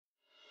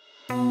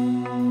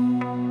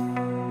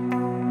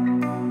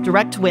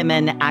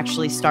DirectWomen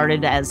actually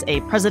started as a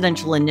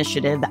presidential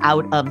initiative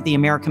out of the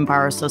American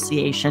Bar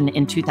Association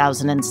in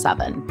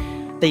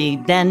 2007. The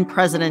then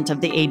president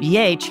of the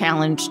ABA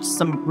challenged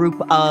some group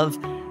of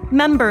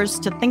members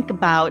to think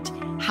about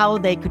how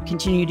they could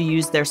continue to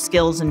use their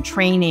skills and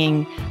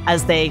training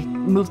as they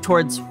move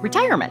towards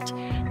retirement.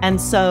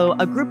 And so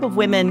a group of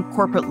women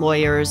corporate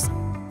lawyers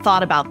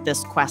thought about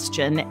this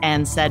question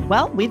and said,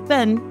 well, we've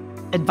been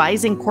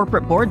advising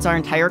corporate boards our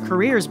entire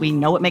careers. We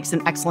know it makes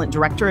an excellent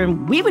director,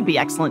 and we would be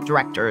excellent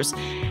directors.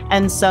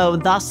 And so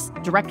thus,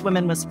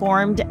 DirectWomen was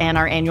formed and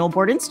our annual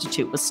Board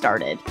Institute was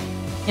started.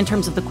 In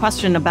terms of the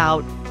question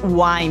about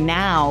why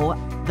now,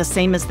 the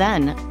same as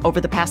then. Over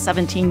the past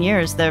 17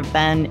 years, there have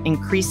been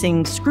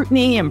increasing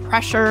scrutiny and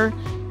pressure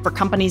for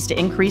companies to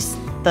increase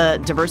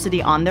the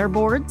diversity on their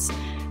boards.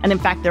 And in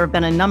fact, there have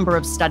been a number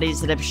of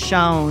studies that have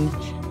shown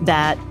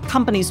that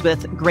companies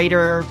with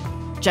greater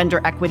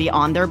gender equity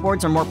on their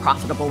boards are more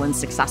profitable and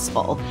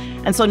successful.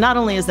 And so not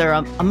only is there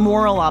a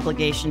moral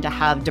obligation to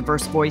have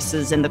diverse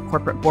voices in the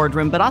corporate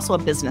boardroom, but also a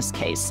business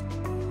case.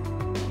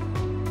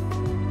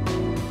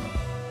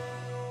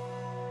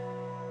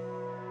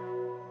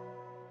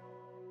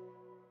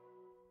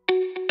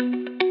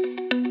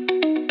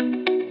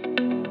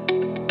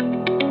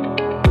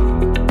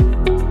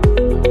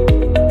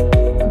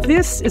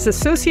 This is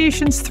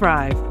Associations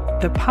Thrive,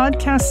 the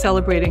podcast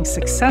celebrating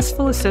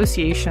successful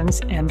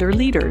associations and their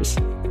leaders.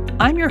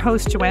 I'm your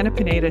host, Joanna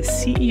Pineda,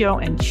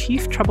 CEO and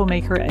Chief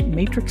Troublemaker at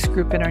Matrix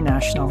Group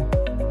International.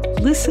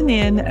 Listen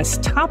in as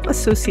top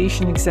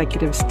association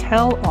executives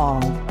tell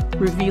all,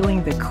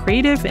 revealing the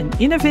creative and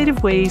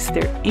innovative ways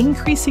they're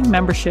increasing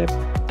membership,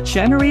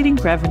 generating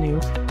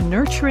revenue,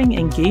 nurturing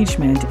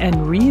engagement, and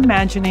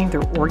reimagining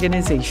their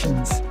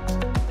organizations.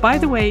 By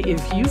the way,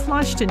 if you've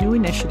launched a new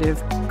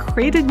initiative,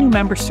 created new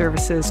member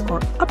services, or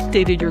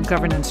updated your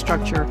governance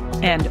structure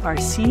and are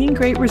seeing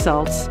great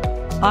results,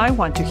 I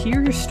want to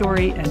hear your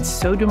story, and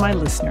so do my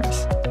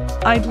listeners.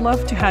 I'd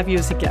love to have you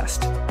as a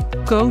guest.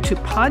 Go to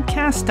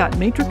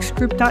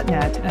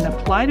podcast.matrixgroup.net and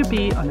apply to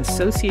be on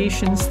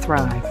Associations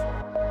Thrive.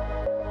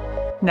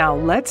 Now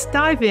let's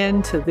dive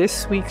into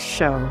this week's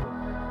show.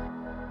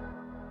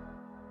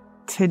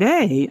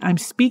 Today, I'm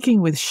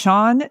speaking with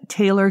Shawn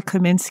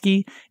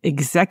Kaminski,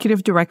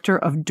 Executive Director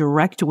of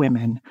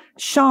DirectWomen.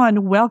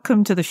 Shawn,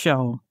 welcome to the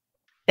show.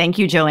 Thank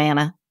you,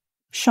 Joanna.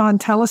 Shawn,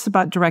 tell us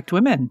about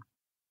DirectWomen.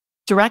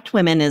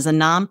 DirectWomen is a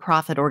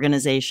nonprofit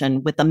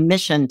organization with a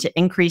mission to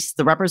increase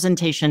the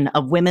representation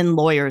of women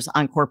lawyers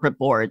on corporate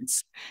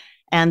boards.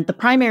 And the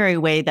primary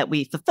way that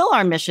we fulfill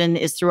our mission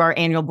is through our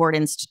annual Board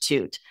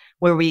Institute,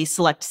 where we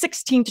select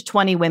 16 to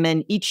 20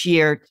 women each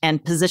year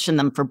and position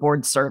them for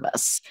board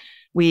service.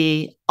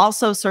 We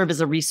also serve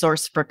as a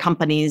resource for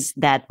companies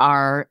that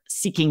are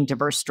seeking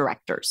diverse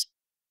directors.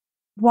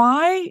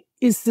 Why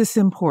is this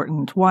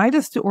important? Why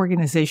does the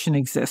organization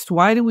exist?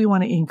 Why do we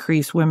want to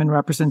increase women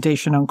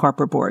representation on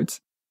corporate boards?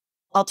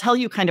 I'll tell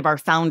you kind of our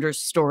founder's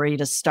story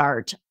to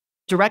start.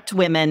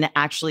 DirectWomen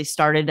actually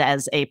started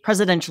as a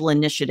presidential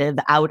initiative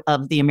out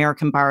of the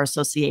American Bar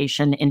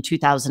Association in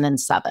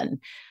 2007.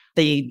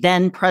 The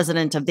then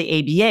president of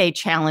the ABA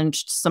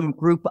challenged some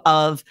group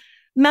of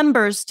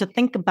members to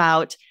think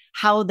about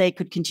how they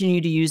could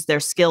continue to use their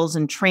skills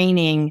and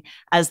training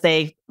as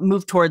they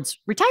move towards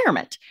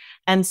retirement.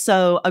 And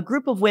so a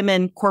group of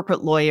women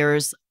corporate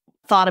lawyers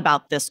thought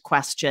about this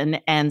question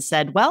and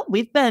said, well,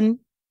 we've been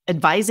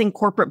advising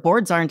corporate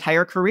boards our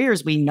entire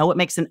careers. We know it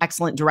makes an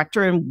excellent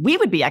director, and we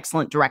would be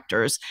excellent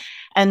directors.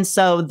 And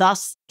so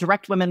thus,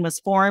 DirectWomen was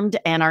formed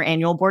and our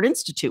annual Board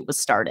Institute was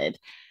started.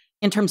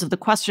 In terms of the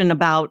question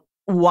about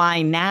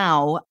why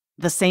now,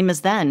 the same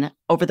as then.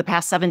 Over the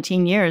past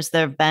 17 years,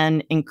 there have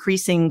been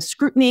increasing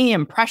scrutiny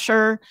and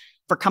pressure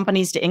for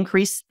companies to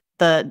increase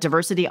the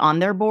diversity on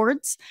their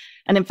boards.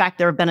 And in fact,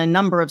 there have been a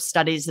number of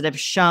studies that have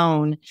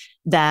shown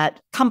that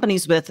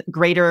companies with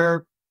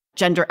greater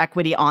gender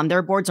equity on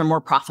their boards are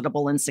more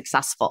profitable and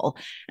successful.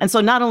 And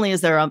so not only is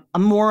there a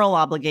moral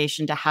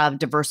obligation to have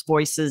diverse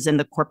voices in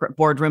the corporate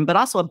boardroom, but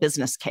also a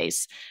business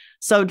case.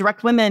 So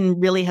DirectWomen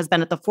really has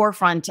been at the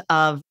forefront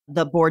of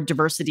the board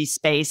diversity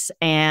space,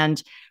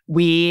 and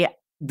we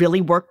really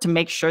work to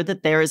make sure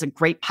that there is a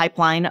great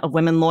pipeline of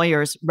women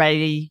lawyers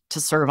ready to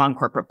serve on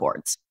corporate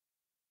boards.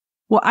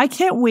 Well, I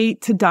can't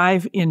wait to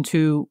dive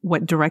into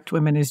what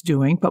DirectWomen is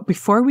doing. But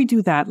before we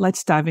do that,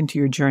 let's dive into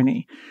your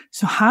journey.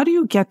 So how do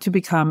you get to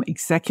become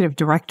executive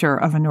director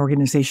of an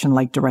organization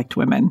like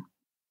DirectWomen?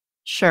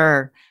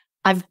 Sure.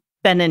 I've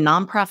been in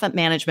nonprofit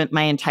management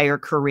my entire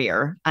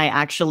career. I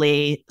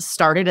actually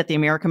started at the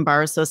American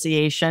Bar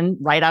Association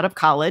right out of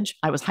college.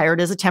 I was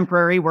hired as a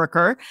temporary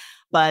worker,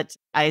 but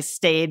I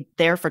stayed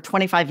there for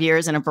 25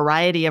 years in a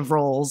variety of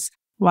roles.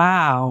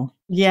 Wow.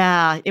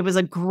 Yeah, it was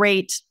a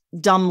great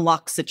dumb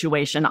luck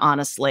situation,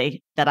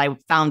 honestly, that I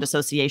found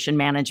association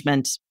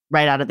management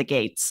right out of the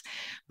gates.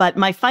 But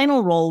my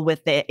final role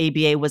with the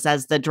ABA was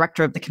as the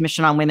director of the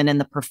Commission on Women in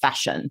the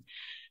Profession.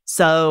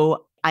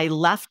 So I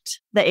left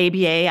the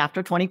ABA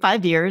after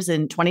 25 years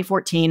in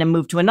 2014 and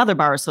moved to another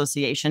bar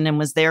association and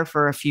was there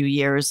for a few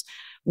years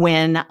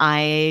when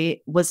I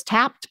was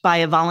tapped by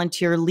a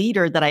volunteer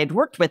leader that I had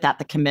worked with at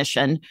the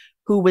commission,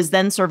 who was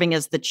then serving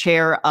as the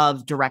chair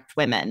of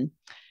DirectWomen.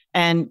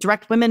 And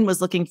DirectWomen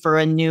was looking for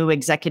a new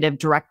executive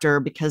director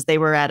because they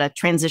were at a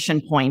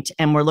transition point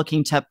and were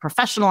looking to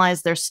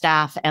professionalize their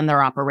staff and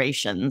their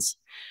operations.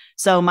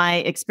 So my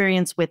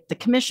experience with the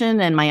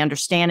commission and my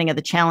understanding of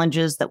the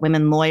challenges that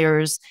women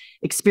lawyers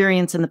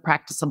experience in the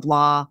practice of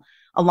law,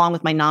 along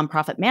with my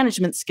nonprofit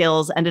management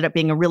skills, ended up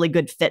being a really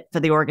good fit for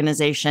the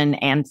organization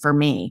and for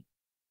me.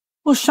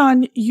 Well,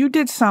 Shawn, you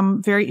did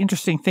some very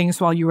interesting things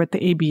while you were at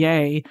the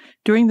ABA.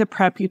 During the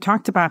prep, you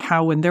talked about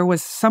how when there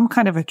was some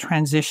kind of a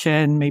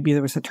transition, maybe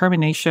there was a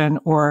termination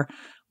or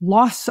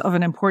loss of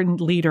an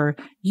important leader,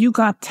 you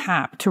got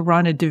tapped to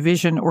run a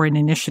division or an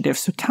initiative.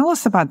 So tell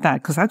us about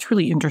that, because that's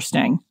really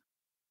interesting.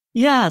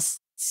 Yes.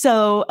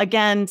 So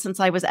again, since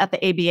I was at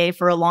the ABA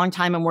for a long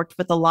time and worked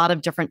with a lot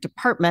of different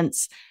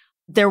departments,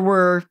 there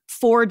were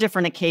 4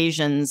 different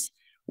occasions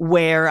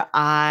where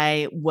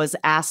I was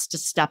asked to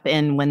step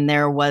in when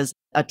there was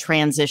a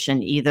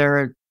transition.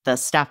 Either the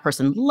staff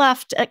person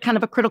left at kind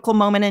of a critical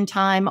moment in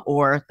time,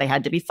 or they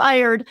had to be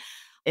fired.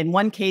 In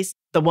one case,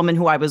 the woman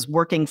who I was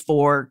working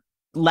for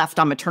left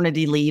on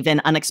maternity leave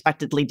and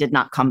unexpectedly did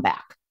not come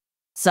back.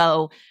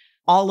 So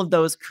all of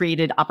those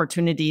created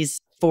opportunities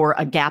for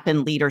a gap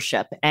in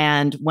leadership.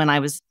 And when I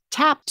was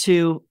tapped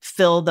to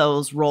fill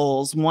those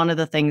roles, one of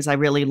the things I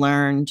really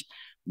learned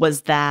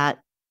was that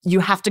you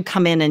have to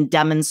come in and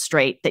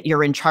demonstrate that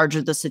you're in charge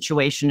of the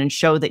situation and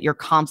show that you're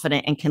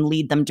confident and can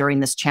lead them during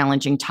this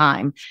challenging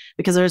time.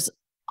 Because there's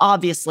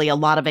obviously a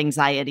lot of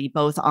anxiety,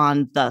 both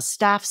on the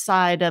staff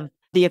side of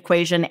the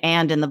equation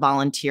and in the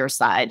volunteer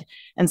side.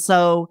 And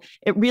so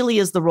it really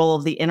is the role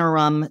of the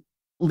interim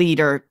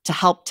leader to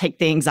help take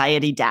the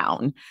anxiety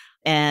down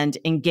and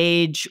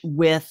engage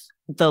with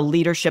the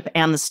leadership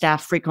and the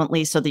staff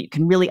frequently so that you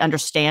can really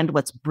understand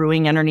what's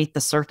brewing underneath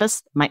the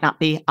surface. It might not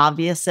be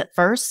obvious at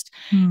first,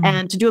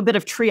 and to do a bit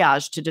of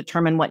triage to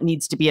determine what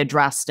needs to be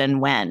addressed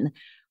and when.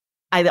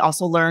 I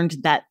also learned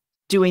that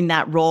doing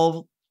that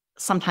role,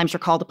 sometimes you're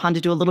called upon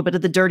to do a little bit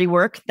of the dirty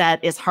work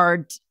that is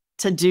hard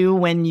to do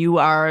when you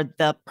are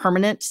the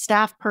permanent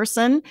staff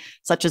person,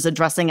 such as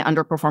addressing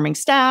underperforming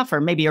staff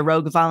or maybe a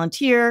rogue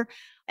volunteer.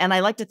 And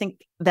I like to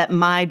think that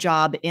my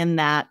job in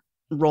that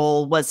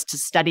role was to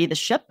steady the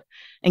ship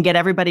and get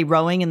everybody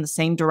rowing in the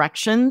same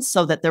direction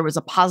so that there was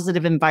a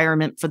positive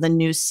environment for the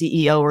new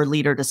CEO or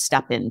leader to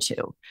step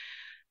into.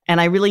 And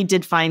I really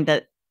did find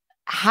that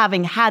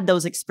having had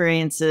those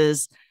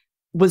experiences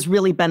was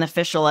really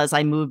beneficial as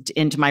I moved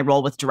into my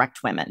role with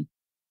DirectWomen.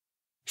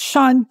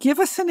 Shawn, give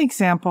us an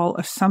example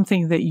of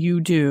something that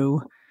you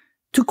do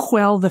to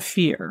quell the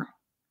fear.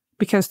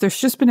 Because there's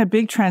just been a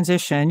big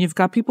transition. You've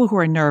got people who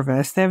are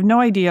nervous. They have no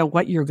idea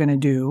what you're going to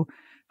do.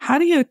 How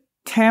do you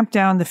tamp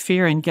down the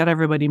fear and get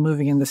everybody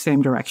moving in the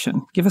same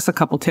direction? Give us a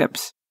couple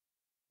tips.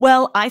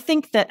 Well, I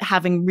think that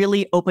having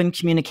really open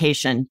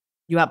communication,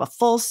 you have a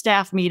full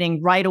staff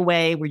meeting right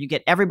away where you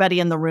get everybody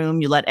in the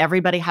room, you let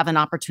everybody have an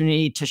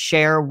opportunity to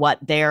share what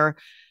their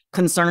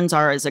concerns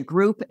are as a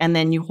group, and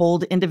then you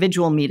hold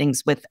individual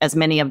meetings with as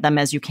many of them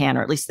as you can,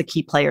 or at least the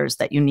key players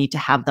that you need to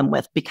have them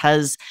with,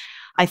 because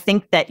I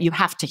think that you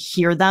have to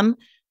hear them.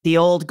 The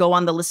old go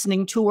on the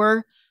listening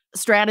tour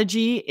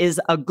strategy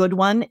is a good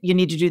one. You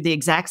need to do the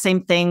exact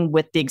same thing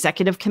with the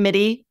executive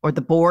committee or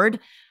the board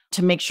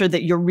to make sure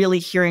that you're really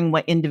hearing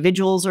what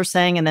individuals are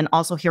saying and then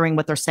also hearing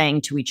what they're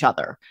saying to each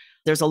other.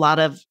 There's a lot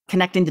of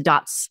connecting the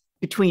dots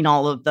between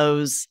all of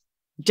those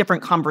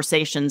different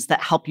conversations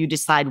that help you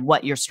decide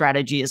what your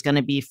strategy is going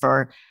to be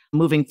for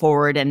moving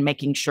forward and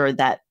making sure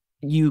that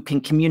you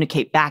can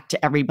communicate back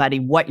to everybody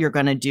what you're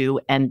going to do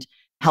and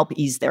help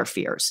ease their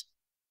fears.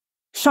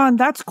 Shawn,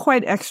 that's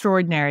quite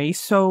extraordinary.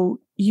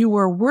 So you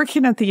were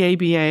working at the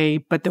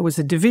ABA, but there was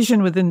a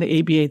division within the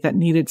ABA that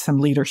needed some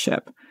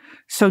leadership.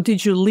 So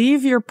did you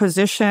leave your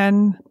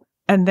position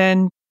and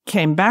then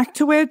came back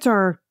to it?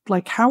 Or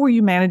how were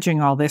you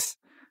managing all this?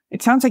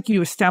 It sounds like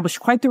you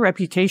established quite the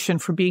reputation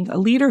for being a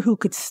leader who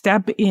could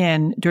step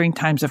in during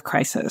times of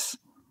crisis.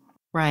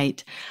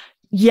 Right.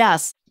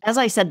 Yes. As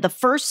I said, the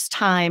first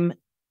time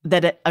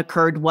that it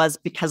occurred was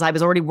because I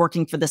was already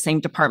working for the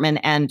same department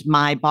and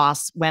my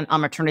boss went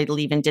on maternity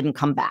leave and didn't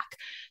come back.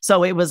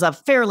 So it was a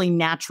fairly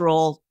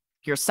natural,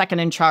 you're second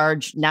in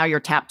charge, now you're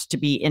tapped to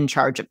be in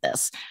charge of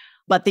this.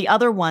 But the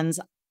other ones,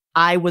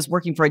 I was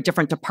working for a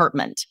different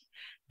department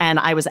and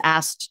I was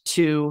asked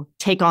to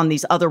take on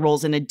these other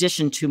roles in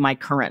addition to my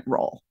current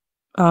role.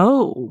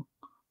 Oh,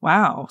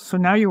 wow. So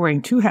now you're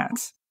wearing 2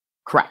 hats.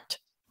 Correct.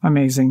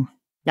 Amazing.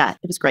 Yeah,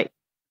 it was great.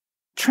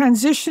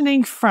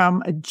 Transitioning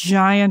from a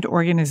giant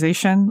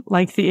organization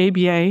like the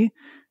ABA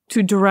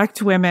to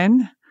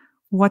DirectWomen,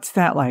 what's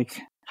that like?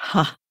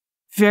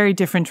 Very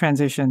different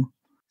transition.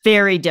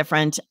 Very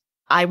different.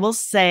 I will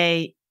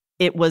say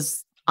it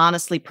was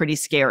honestly pretty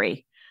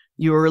scary.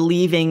 You were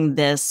leaving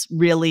this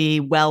really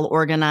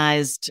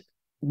well-organized,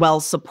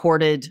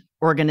 well-supported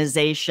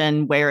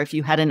organization where if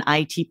you had an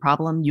IT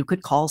problem, you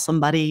could call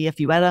somebody. If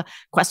you had a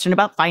question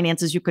about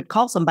finances, you could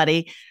call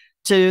somebody,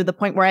 to the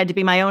point where I had to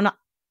be my own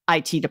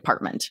IT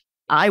department.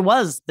 I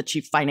was the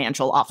chief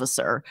financial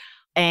officer.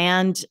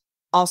 And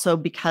also,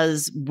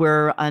 because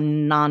we're a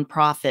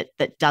nonprofit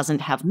that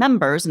doesn't have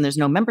members and there's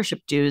no membership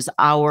dues,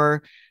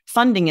 our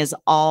funding is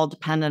all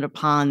dependent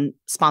upon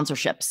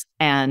sponsorships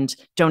and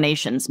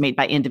donations made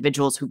by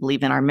individuals who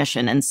believe in our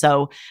mission. And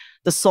so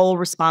the sole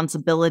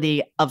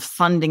responsibility of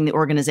funding the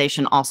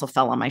organization also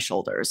fell on my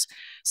shoulders.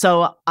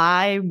 So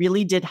I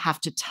really did have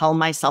to tell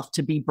myself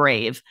to be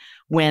brave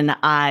when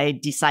I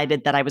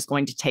decided that I was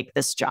going to take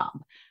this job.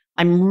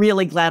 I'm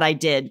really glad I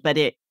did, but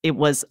it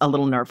was a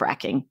little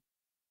nerve-wracking.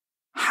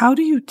 How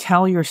do you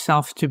tell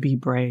yourself to be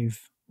brave?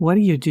 What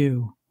do you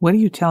do? What do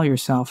you tell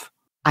yourself?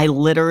 I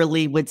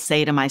literally would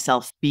say to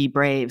myself, be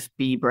brave,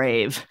 be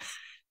brave.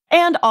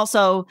 And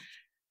also,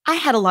 I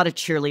had a lot of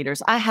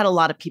cheerleaders. I had a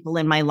lot of people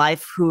in my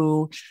life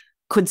who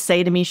could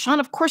say to me, Shawn,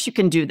 of course you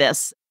can do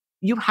this.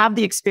 You have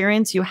the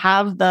experience, you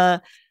have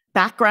the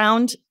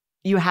background,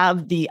 you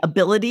have the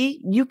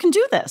ability, you can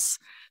do this.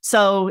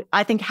 So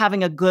I think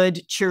having a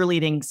good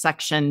cheerleading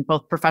section,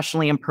 both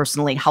professionally and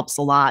personally, helps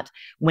a lot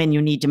when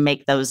you need to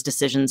make those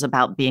decisions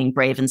about being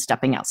brave and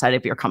stepping outside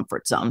of your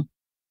comfort zone.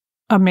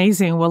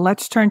 Amazing. Well,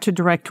 let's turn to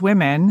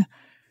DirectWomen.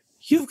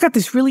 You've got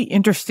this really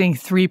interesting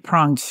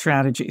three-pronged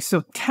strategy.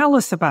 So tell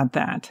us about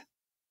that.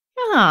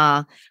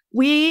 Yeah,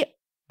 we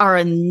are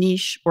a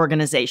niche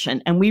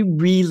organization and we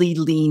really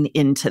lean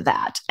into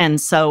that. And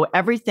so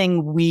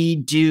everything we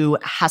do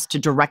has to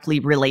directly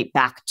relate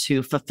back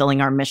to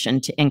fulfilling our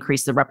mission to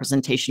increase the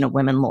representation of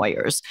women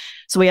lawyers.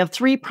 So we have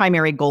three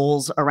primary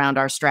goals around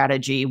our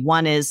strategy.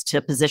 One is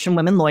to position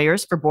women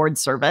lawyers for board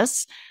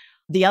service.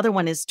 The other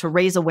one is to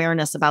raise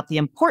awareness about the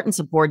importance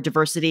of board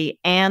diversity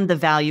and the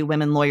value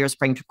women lawyers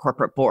bring to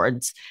corporate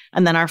boards.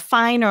 And then our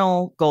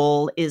final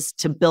goal is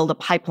to build a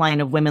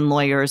pipeline of women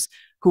lawyers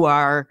who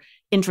are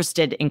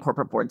interested in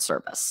corporate board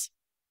service.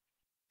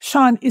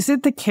 Shawn, is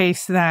it the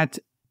case that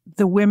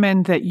the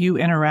women that you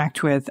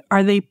interact with,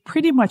 are they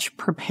pretty much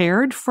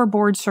prepared for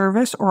board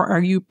service, or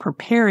are you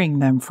preparing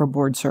them for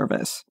board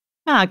service?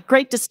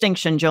 Great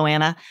distinction,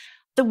 Joanna.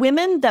 The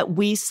women that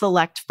we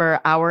select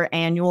for our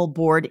annual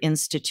board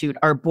institute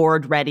are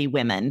board-ready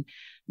women.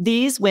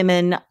 These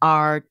women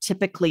are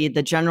typically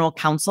the general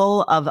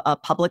counsel of a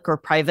public or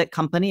private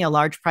company, a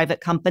large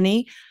private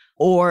company,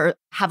 or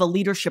have a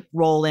leadership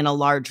role in a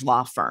large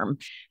law firm.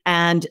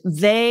 And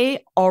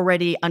they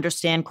already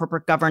understand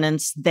corporate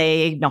governance.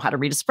 They know how to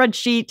read a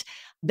spreadsheet.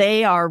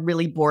 They are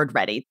really board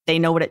ready. They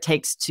know what it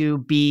takes to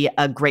be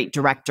a great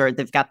director.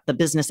 They've got the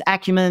business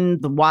acumen,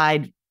 the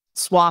wide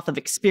swath of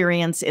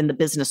experience in the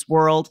business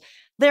world.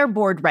 They're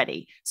board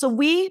ready. So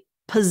we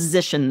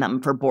position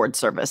them for board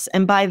service.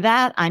 And by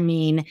that, I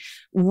mean,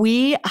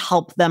 we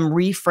help them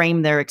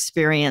reframe their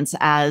experience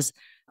as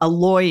a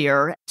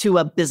lawyer to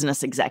a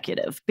business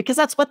executive, because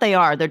that's what they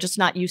are. They're just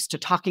not used to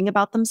talking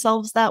about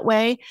themselves that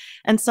way.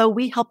 And so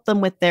we help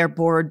them with their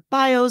board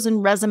bios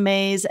and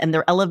resumes and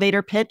their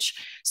elevator pitch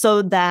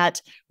so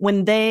that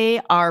when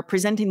they are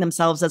presenting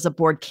themselves as a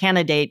board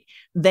candidate,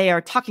 they are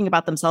talking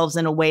about themselves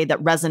in a way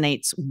that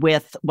resonates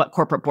with what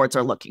corporate boards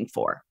are looking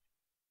for.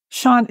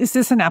 Shawn, is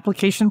this an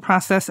application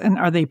process, and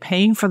are they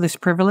paying for this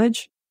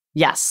privilege?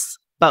 Yes,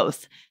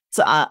 both. It's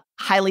a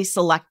highly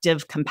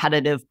selective,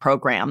 competitive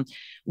program.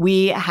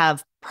 We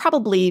have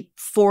probably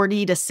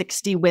 40 to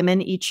 60 women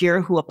each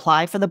year who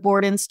apply for the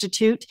Board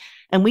Institute,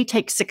 and we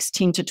take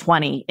 16 to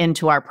 20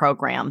 into our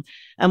program.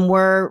 And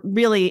we're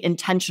really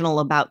intentional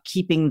about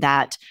keeping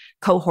that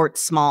cohort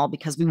small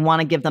because we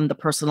want to give them the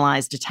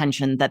personalized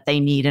attention that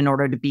they need in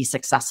order to be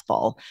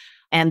successful.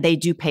 And they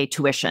do pay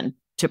tuition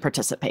to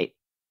participate.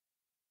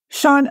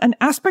 Shawn, an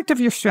aspect of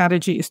your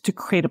strategy is to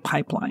create a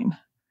pipeline.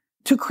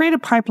 To create a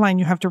pipeline,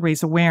 you have to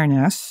raise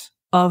awareness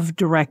of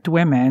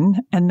DirectWomen,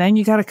 and then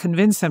you got to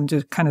convince them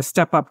to kind of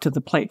step up to the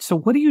plate. So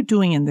what are you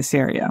doing in this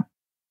area?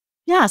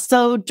 Yeah,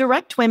 so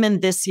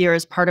DirectWomen this year,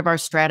 as part of our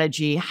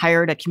strategy,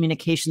 hired a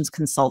communications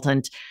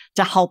consultant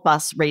to help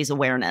us raise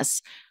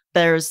awareness.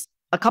 There's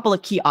a couple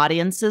of key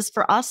audiences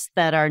for us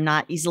that are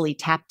not easily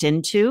tapped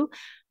into.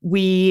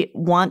 We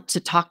want to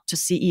talk to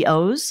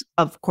CEOs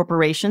of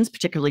corporations,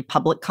 particularly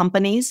public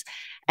companies,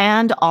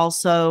 and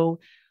also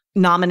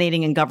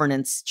nominating and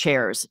governance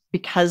chairs,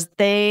 because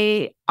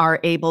they are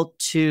able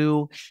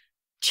to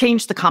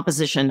change the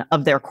composition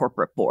of their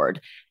corporate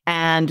board.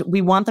 And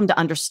we want them to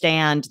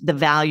understand the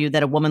value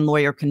that a woman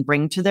lawyer can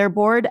bring to their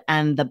board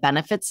and the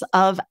benefits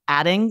of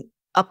adding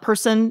a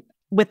person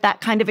with that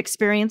kind of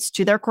experience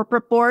to their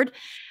corporate board.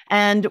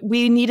 And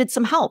we needed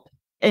some help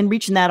in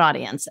reaching that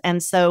audience.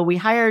 And so we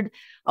hired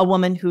a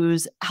woman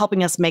who's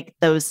helping us make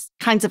those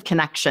kinds of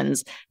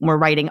connections. We're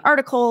writing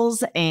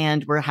articles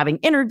and we're having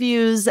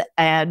interviews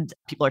and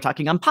people are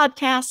talking on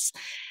podcasts.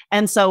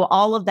 And so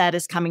all of that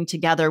is coming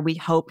together. We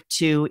hope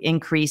to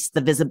increase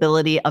the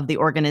visibility of the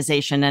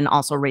organization and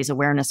also raise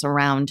awareness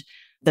around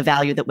the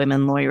value that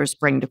women lawyers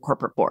bring to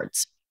corporate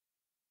boards.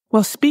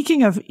 Well,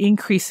 speaking of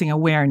increasing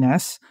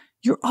awareness,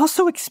 You're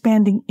also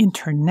expanding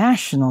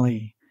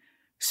internationally.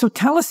 So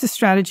tell us the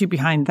strategy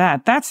behind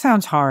that. That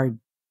sounds hard.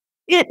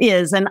 It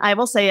is. And I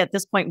will say at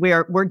this point,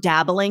 we're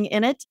dabbling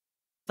in it.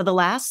 For the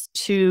last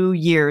 2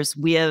 years,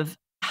 we have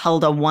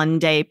held a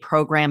one-day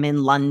program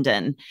in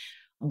London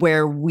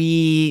where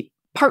we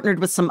partnered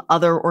with some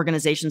other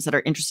organizations that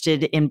are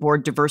interested in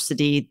board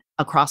diversity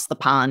across the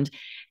pond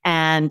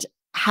and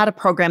had a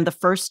program. The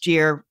first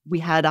year, we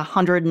had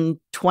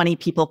 120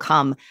 people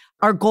come.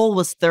 Our goal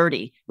was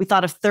 30. We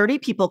thought if 30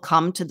 people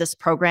come to this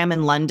program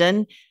in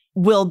London,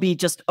 we'll be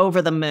just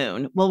over the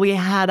moon. Well, we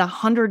had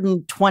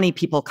 120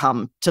 people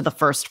come to the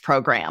first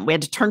program. We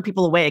had to turn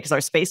people away because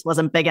our space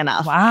wasn't big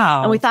enough.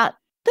 Wow. And we thought,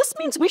 this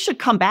means we should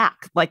come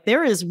back. Like,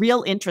 there is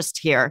real interest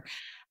here.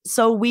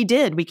 So we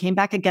did. We came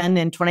back again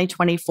in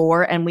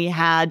 2024, and we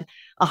had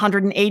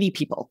 180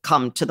 people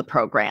come to the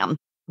program,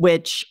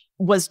 which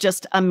was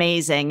just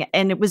amazing.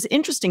 And it was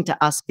interesting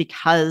to us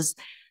because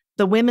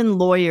the women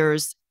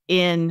lawyers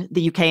in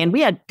the UK, and we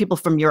had people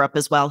from Europe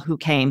as well who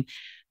came,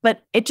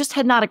 but it just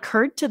had not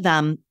occurred to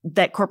them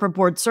that corporate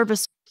board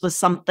service was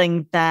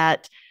something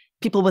that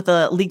people with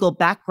a legal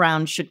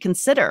background should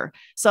consider.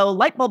 So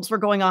light bulbs were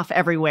going off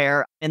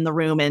everywhere in the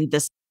room, and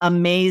this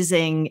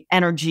amazing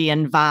energy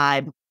and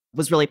vibe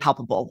was really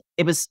palpable.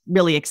 It was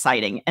really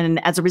exciting. And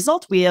as a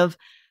result, we have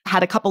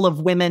had a couple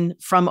of women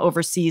from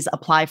overseas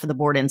apply for the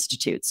Board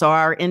Institute. So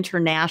our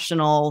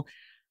international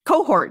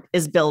cohort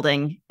is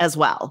building as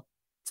well.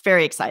 It's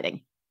very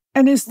exciting.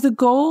 And is the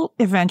goal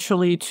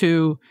eventually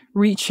to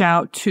reach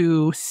out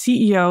to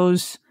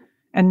CEOs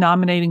and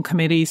nominating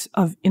committees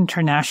of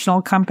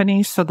international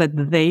companies so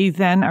that they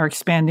then are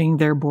expanding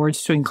their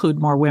boards to include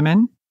more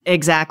women?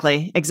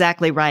 Exactly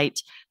right.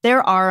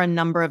 There are a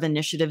number of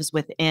initiatives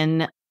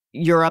within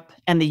Europe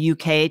and the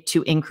UK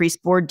to increase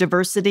board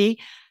diversity.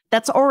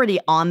 That's already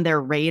on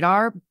their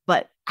radar,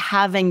 but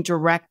having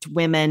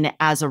DirectWomen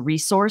as a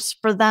resource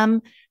for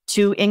them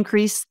to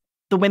increase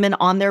the women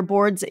on their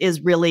boards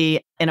is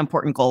really an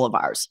important goal of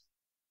ours.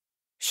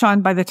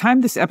 Shawn, by the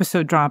time this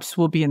episode drops,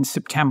 we'll be in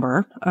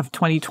September of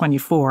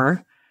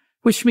 2024,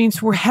 which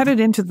means we're headed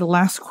into the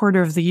last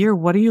quarter of the year.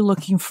 What are you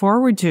looking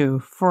forward to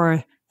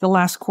for the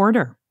last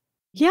quarter?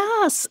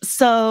 Yes.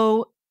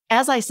 So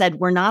as I said,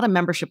 we're not a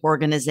membership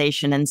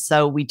organization, and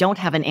so we don't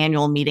have an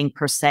annual meeting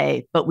per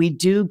se, but we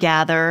do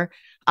gather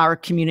our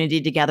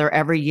community together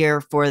every year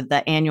for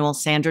the annual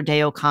Sandra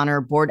Day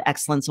O'Connor Board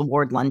Excellence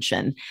Award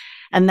Luncheon.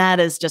 And that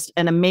is just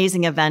an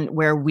amazing event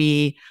where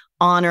we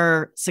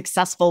honor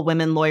successful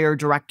women lawyer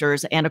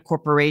directors and a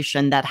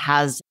corporation that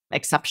has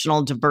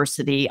exceptional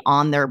diversity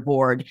on their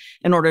board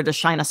in order to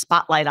shine a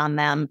spotlight on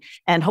them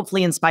and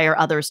hopefully inspire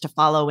others to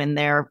follow in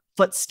their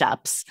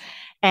footsteps.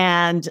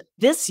 And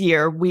this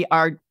year, we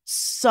are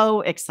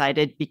so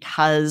excited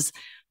because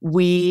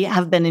we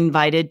have been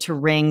invited to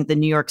ring the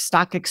New York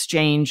Stock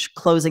Exchange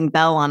closing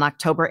bell on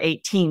October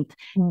 18th.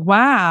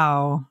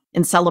 Wow.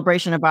 In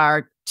celebration of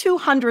our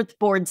 200th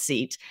board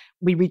seat.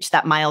 We reached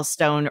that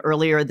milestone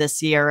earlier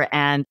this year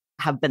and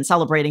have been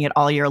celebrating it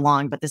all year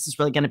long, but this is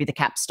really going to be the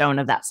capstone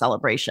of that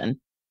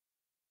celebration.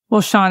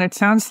 Well, Shawn, it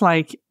sounds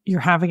like you're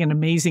having an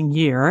amazing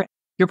year.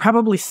 You're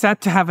probably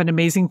set to have an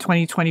amazing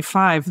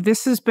 2025.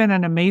 This has been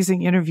an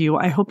amazing interview.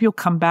 I hope you'll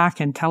come back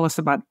and tell us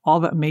about all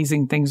the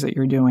amazing things that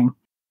you're doing.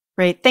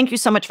 Great. Thank you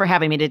so much for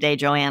having me today,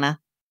 Joanna.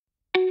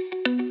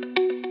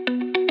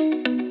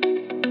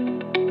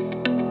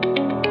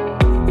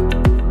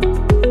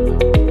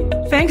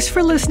 Thanks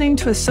for listening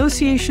to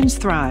Associations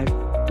Thrive.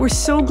 We're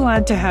so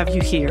glad to have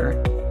you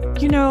here.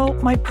 You know,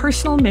 my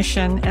personal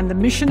mission and the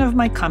mission of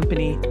my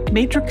company,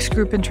 Matrix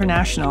Group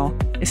International,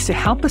 is to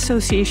help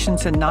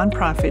associations and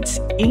nonprofits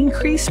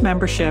increase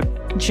membership,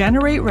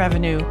 generate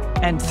revenue,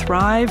 and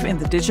thrive in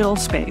the digital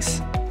space.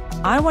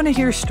 I want to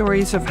hear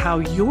stories of how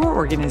your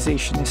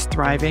organization is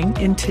thriving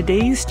in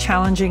today's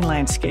challenging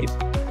landscape.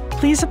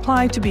 Please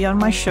apply to be on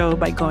my show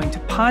by going to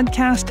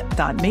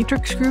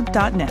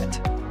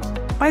podcast.matrixgroup.net.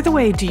 By the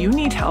way, do you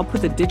need help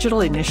with a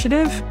digital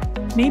initiative?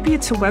 Maybe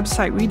it's a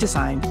website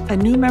redesign, a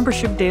new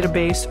membership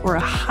database, or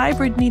a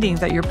hybrid meeting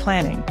that you're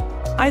planning.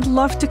 I'd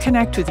love to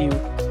connect with you.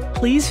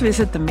 Please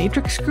visit the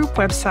Matrix Group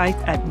website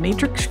at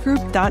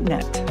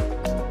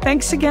matrixgroup.net.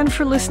 Thanks again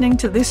for listening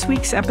to this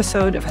week's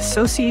episode of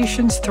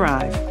Associations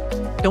Thrive.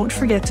 Don't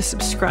forget to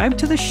subscribe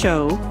to the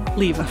show,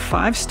 leave a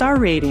 5-star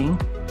rating,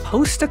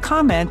 post a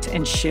comment,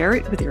 and share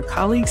it with your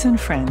colleagues and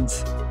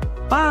friends.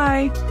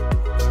 Bye!